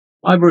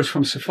Hi, Bruce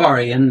from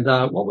Safari, and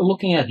what we're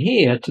looking at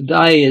here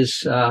today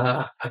is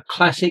a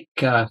classic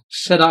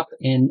setup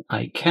in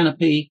a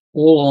canopy,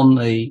 all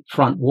on the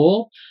front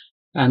wall.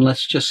 And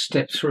let's just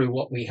step through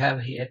what we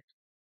have here.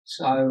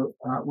 So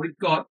we've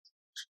got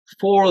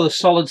 4 of the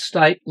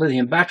solid-state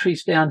lithium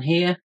batteries down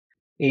here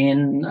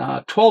in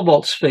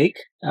 12-volt speak.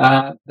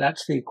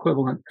 That's the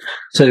equivalent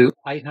to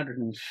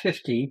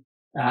 850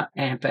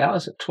 amp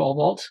hours at 12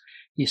 volts.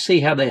 You see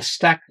how they're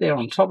stacked there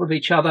on top of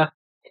each other.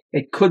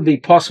 It could be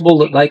possible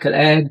that they could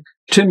add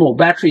 2 more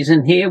batteries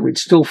in here. We'd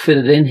still fit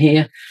it in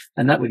here,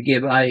 and that would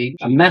give a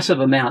massive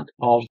amount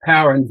of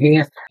power in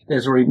here.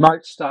 There's a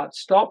remote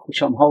start-stop,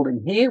 which I'm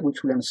holding here,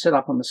 which we're going to set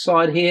up on the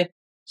side here.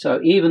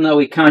 So even though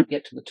we can't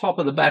get to the top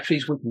of the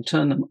batteries, we can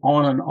turn them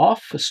on and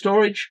off for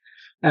storage.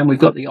 And we've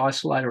got the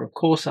isolator, of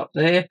course, up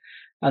there.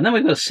 And then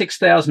we've got a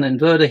 6000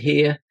 inverter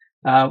here.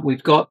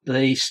 We've got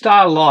the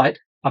star light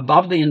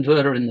above the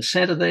inverter in the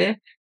center there.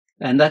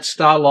 And that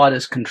starlight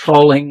is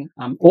controlling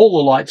all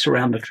the lights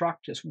around the truck,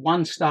 just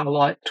one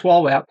starlight,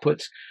 12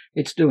 outputs.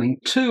 It's doing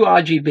 2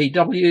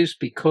 RGBWs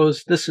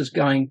because this is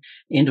going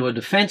into a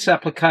defense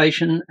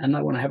application and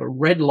they want to have a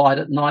red light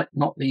at night,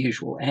 not the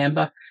usual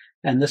amber.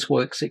 And this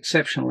works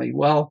exceptionally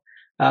well.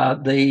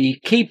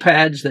 The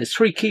keypads, there's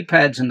 3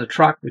 keypads in the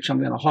truck, which I'm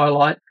going to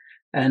highlight,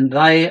 and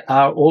they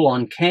are all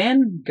on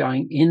CAN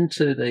going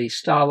into the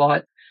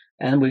starlight.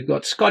 And we've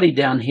got Scotty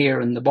down here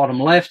in the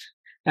bottom left,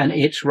 and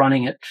it's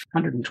running at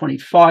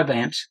 125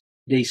 amps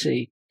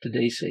DC to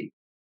DC.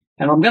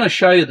 And I'm going to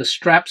show you the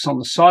straps on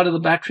the side of the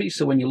battery.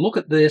 So when you look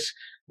at this,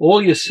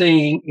 all you're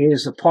seeing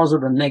is a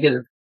positive and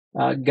negative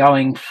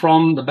going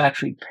from the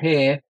battery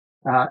pair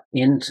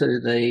into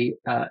the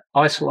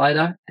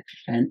isolator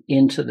and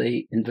into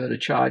the inverter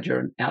charger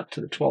and out to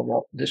the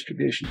 12-volt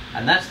distribution.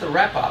 And that's the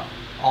wrap-up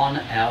on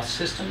our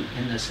system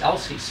in this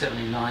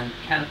LC79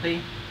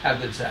 canopy. How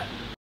good's that?